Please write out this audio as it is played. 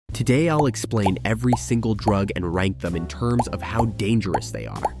Today I'll explain every single drug and rank them in terms of how dangerous they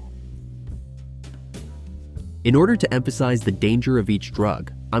are. In order to emphasize the danger of each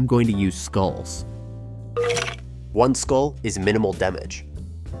drug, I'm going to use skulls. One skull is minimal damage,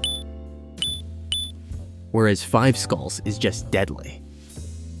 whereas 5 skulls is just deadly.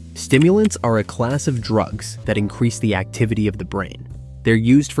 Stimulants are a class of drugs that increase the activity of the brain. They're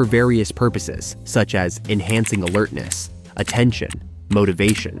used for various purposes, such as enhancing alertness, attention,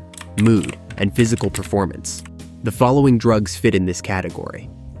 motivation, mood, and physical performance. The following drugs fit in this category.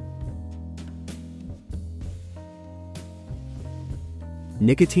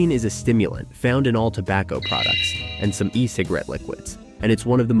 Nicotine is a stimulant found in all tobacco products and some e-cigarette liquids, and it's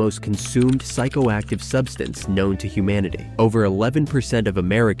one of the most consumed psychoactive substances known to humanity. Over 11% of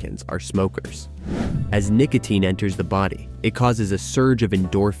Americans are smokers. As nicotine enters the body, it causes a surge of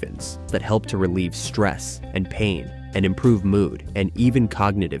endorphins that help to relieve stress and pain and improve mood and even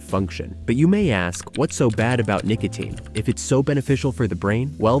cognitive function. But you may ask, what's so bad about nicotine? If it's so beneficial for the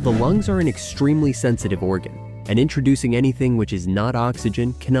brain? Well, the lungs are an extremely sensitive organ, and introducing anything which is not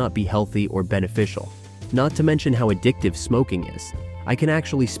oxygen cannot be healthy or beneficial. Not to mention how addictive smoking is. I can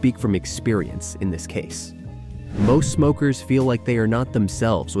actually speak from experience in this case. Most smokers feel like they are not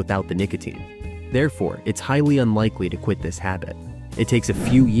themselves without the nicotine. Therefore, it's highly unlikely to quit this habit. It takes a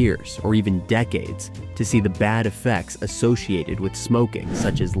few years or even decades to see the bad effects associated with smoking,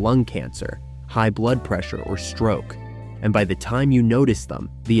 such as lung cancer, high blood pressure, or stroke. And by the time you notice them,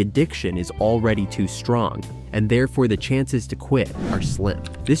 the addiction is already too strong, and therefore the chances to quit are slim.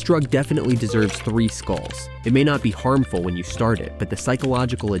 This drug definitely deserves 3 skulls. It may not be harmful when you start it, but the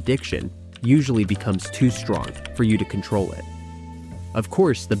psychological addiction usually becomes too strong for you to control it. Of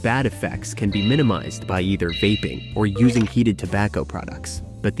course, the bad effects can be minimized by either vaping or using heated tobacco products,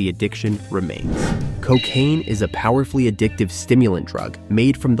 but the addiction remains. Cocaine is a powerfully addictive stimulant drug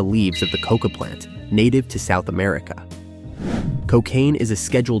made from the leaves of the coca plant, native to South America. Cocaine is a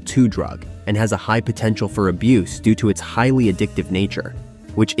Schedule II drug and has a high potential for abuse due to its highly addictive nature,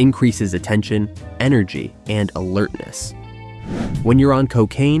 which increases attention, energy, and alertness. When you're on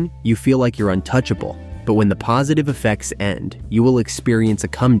cocaine, you feel like you're untouchable, but when the positive effects end, you will experience a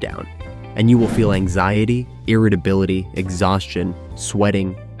come down, and you will feel anxiety, irritability, exhaustion,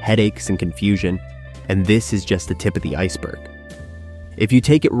 sweating, headaches, and confusion, and this is just the tip of the iceberg. If you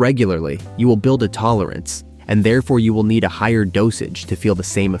take it regularly, you will build a tolerance, and therefore you will need a higher dosage to feel the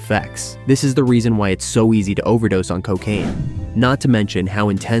same effects. This is the reason why it's so easy to overdose on cocaine, not to mention how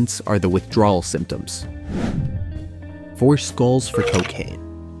intense are the withdrawal symptoms. 4 skulls for cocaine.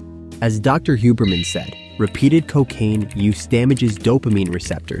 As Dr. Huberman said, repeated cocaine use damages dopamine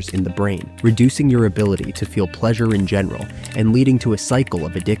receptors in the brain, reducing your ability to feel pleasure in general and leading to a cycle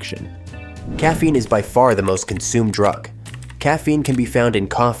of addiction. Caffeine is by far the most consumed drug. Caffeine can be found in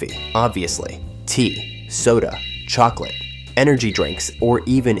coffee, obviously, tea, soda, chocolate, energy drinks, or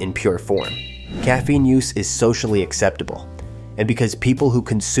even in pure form. Caffeine use is socially acceptable, and because people who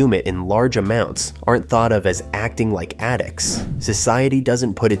consume it in large amounts aren't thought of as acting like addicts, society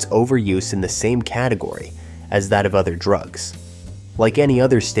doesn't put its overuse in the same category as that of other drugs. Like any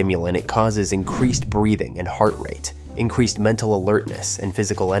other stimulant, it causes increased breathing and heart rate, increased mental alertness, and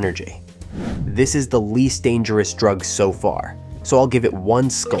physical energy. This is the least dangerous drug so far, so I'll give it 1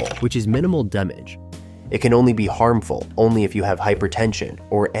 skull, which is minimal damage. It can only be harmful only if you have hypertension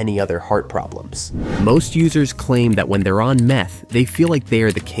or any other heart problems. Most users claim that when they're on meth, they feel like they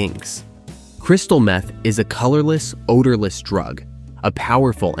are the kings. Crystal meth is a colorless, odorless drug, a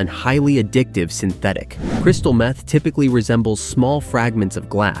powerful and highly addictive synthetic. Crystal meth typically resembles small fragments of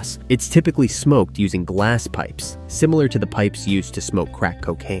glass. It's typically smoked using glass pipes, similar to the pipes used to smoke crack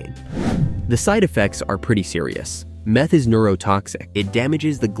cocaine. The side effects are pretty serious. Meth is neurotoxic. It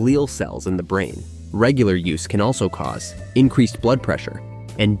damages the glial cells in the brain. Regular use can also cause increased blood pressure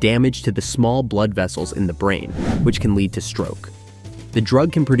and damage to the small blood vessels in the brain, which can lead to stroke. The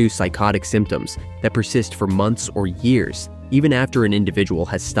drug can produce psychotic symptoms that persist for months or years, even after an individual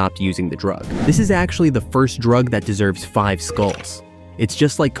has stopped using the drug. This is actually the first drug that deserves 5 skulls. It's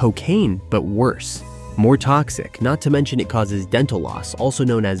just like cocaine, but worse. More toxic, not to mention it causes dental loss, also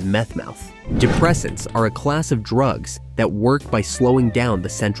known as meth mouth. Depressants are a class of drugs that work by slowing down the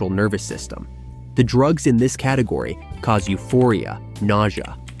central nervous system. The drugs in this category cause euphoria,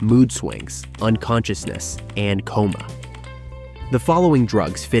 nausea, mood swings, unconsciousness, and coma. The following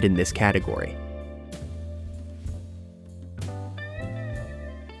drugs fit in this category.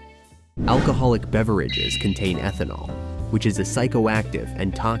 Alcoholic beverages contain ethanol, which is a psychoactive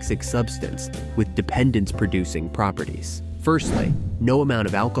and toxic substance with dependence-producing properties. Firstly, no amount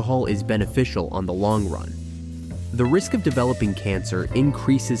of alcohol is beneficial on the long run. The risk of developing cancer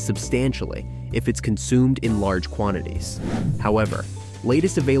increases substantially if it's consumed in large quantities. However,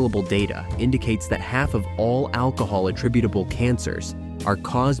 latest available data indicates that half of all alcohol-attributable cancers are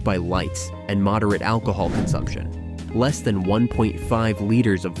caused by light and moderate alcohol consumption. Less than 1.5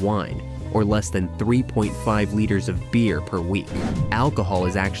 liters of wine or less than 3.5 liters of beer per week. Alcohol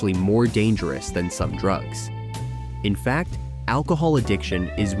is actually more dangerous than some drugs. In fact, alcohol addiction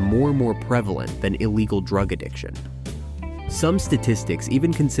is more prevalent than illegal drug addiction. Some statistics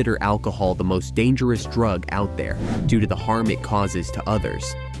even consider alcohol the most dangerous drug out there due to the harm it causes to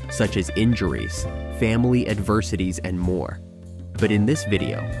others, such as injuries, family adversities, and more. But in this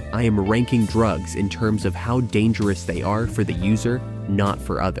video, I am ranking drugs in terms of how dangerous they are for the user, not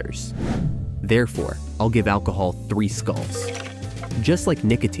for others. Therefore, I'll give alcohol 3 skulls. Just like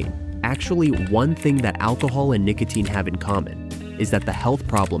nicotine, actually one thing that alcohol and nicotine have in common is that the health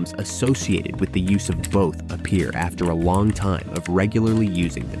problems associated with the use of both appear after a long time of regularly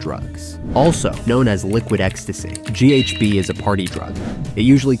using the drugs. Also known as liquid ecstasy, GHB is a party drug. It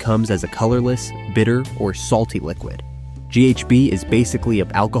usually comes as a colorless, bitter, or salty liquid. GHB is basically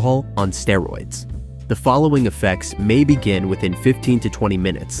alcohol on steroids. The following effects may begin within 15 to 20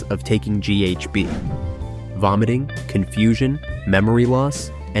 minutes of taking GHB: vomiting, confusion, memory loss,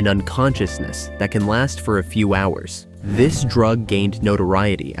 and unconsciousness that can last for a few hours. This drug gained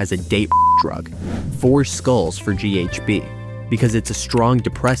notoriety as a date drug, 4 skulls for GHB, because it's a strong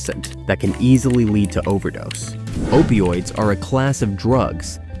depressant that can easily lead to overdose. Opioids are a class of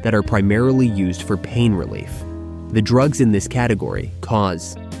drugs that are primarily used for pain relief. The drugs in this category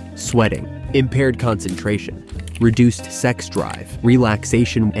cause sweating, impaired concentration, reduced sex drive,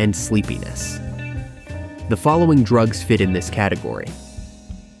 relaxation, and sleepiness. The following drugs fit in this category.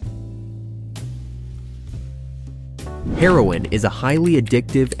 Heroin is a highly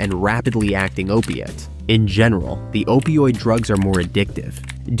addictive and rapidly acting opiate. In general, the opioid drugs are more addictive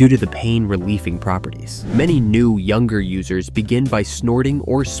due to the pain-relieving properties. Many new, younger users begin by snorting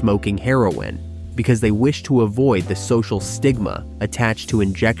or smoking heroin because they wish to avoid the social stigma attached to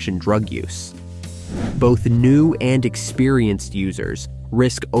injection drug use. Both new and experienced users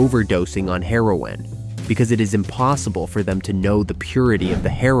risk overdosing on heroin because it is impossible for them to know the purity of the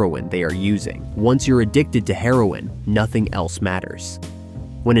heroin they are using. Once you're addicted to heroin, nothing else matters.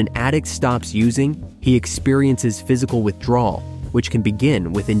 When an addict stops using, he experiences physical withdrawal, which can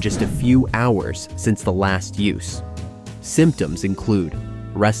begin within just a few hours since the last use. Symptoms include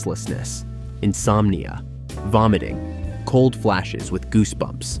restlessness, insomnia, vomiting, cold flashes with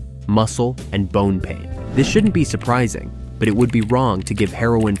goosebumps, muscle and bone pain. This shouldn't be surprising, but it would be wrong to give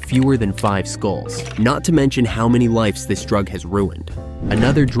heroin fewer than 5 skulls, not to mention how many lives this drug has ruined.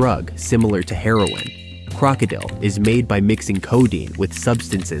 Another drug similar to heroin, Krokodil, is made by mixing codeine with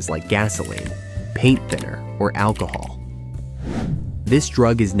substances like gasoline, paint thinner, or alcohol. This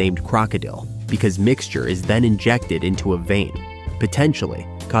drug is named Krokodil because mixture is then injected into a vein, potentially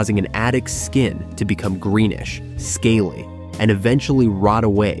causing an addict's skin to become greenish, scaly, and eventually rot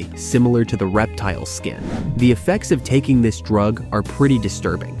away, similar to the reptile skin. The effects of taking this drug are pretty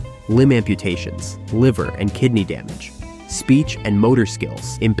disturbing: limb amputations, liver and kidney damage, speech and motor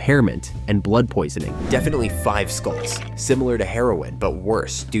skills, impairment, and blood poisoning. Definitely 5 skulls, similar to heroin but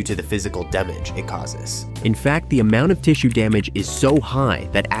worse due to the physical damage it causes. In fact, the amount of tissue damage is so high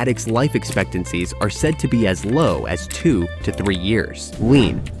that addicts' life expectancies are said to be as low as 2 to 3 years.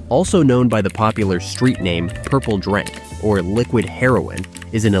 Lean, also known by the popular street name purple drink or liquid heroin,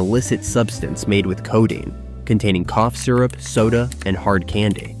 is an illicit substance made with codeine, containing cough syrup, soda, and hard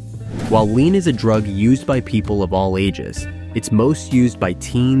candy. While lean is a drug used by people of all ages, it's most used by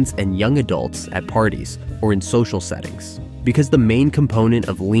teens and young adults at parties or in social settings. Because the main component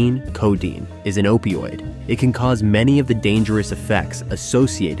of lean, codeine, is an opioid, it can cause many of the dangerous effects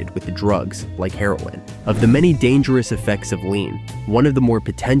associated with the drugs, like heroin. Of the many dangerous effects of lean, one of the more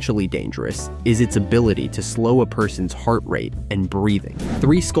potentially dangerous is its ability to slow a person's heart rate and breathing.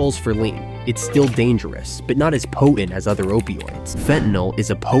 3 skulls for lean. It's still dangerous, but not as potent as other opioids. Fentanyl is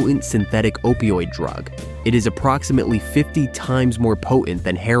a potent synthetic opioid drug. It is approximately 50 times more potent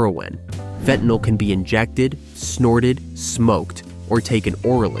than heroin. Fentanyl can be injected, snorted, smoked, or taken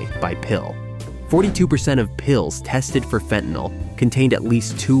orally by pill. 42% of pills tested for fentanyl contained at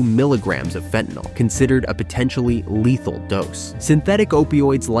least 2 milligrams of fentanyl, considered a potentially lethal dose. Synthetic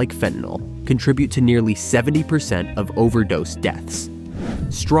opioids like fentanyl contribute to nearly 70% of overdose deaths.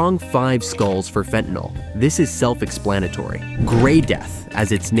 Strong 5 skulls for fentanyl. This is self-explanatory. Gray death,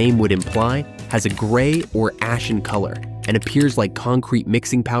 as its name would imply, has a gray or ashen color and appears like concrete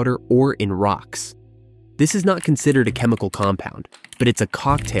mixing powder or in rocks. This is not considered a chemical compound, but it's a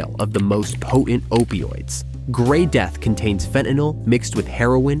cocktail of the most potent opioids. Gray Death contains fentanyl mixed with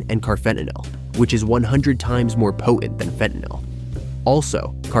heroin and carfentanil, which is 100 times more potent than fentanyl.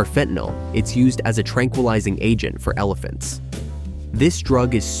 Also, carfentanil, it's used as a tranquilizing agent for elephants. This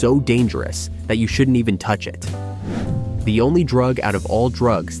drug is so dangerous that you shouldn't even touch it. The only drug out of all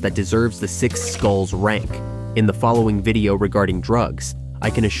drugs that deserves the 6 skulls rank. In the following video regarding drugs, I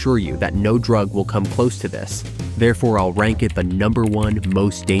can assure you that no drug will come close to this, therefore I'll rank it the #1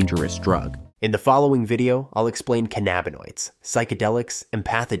 most dangerous drug. In the following video, I'll explain cannabinoids, psychedelics,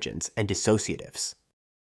 empathogens, and dissociatives.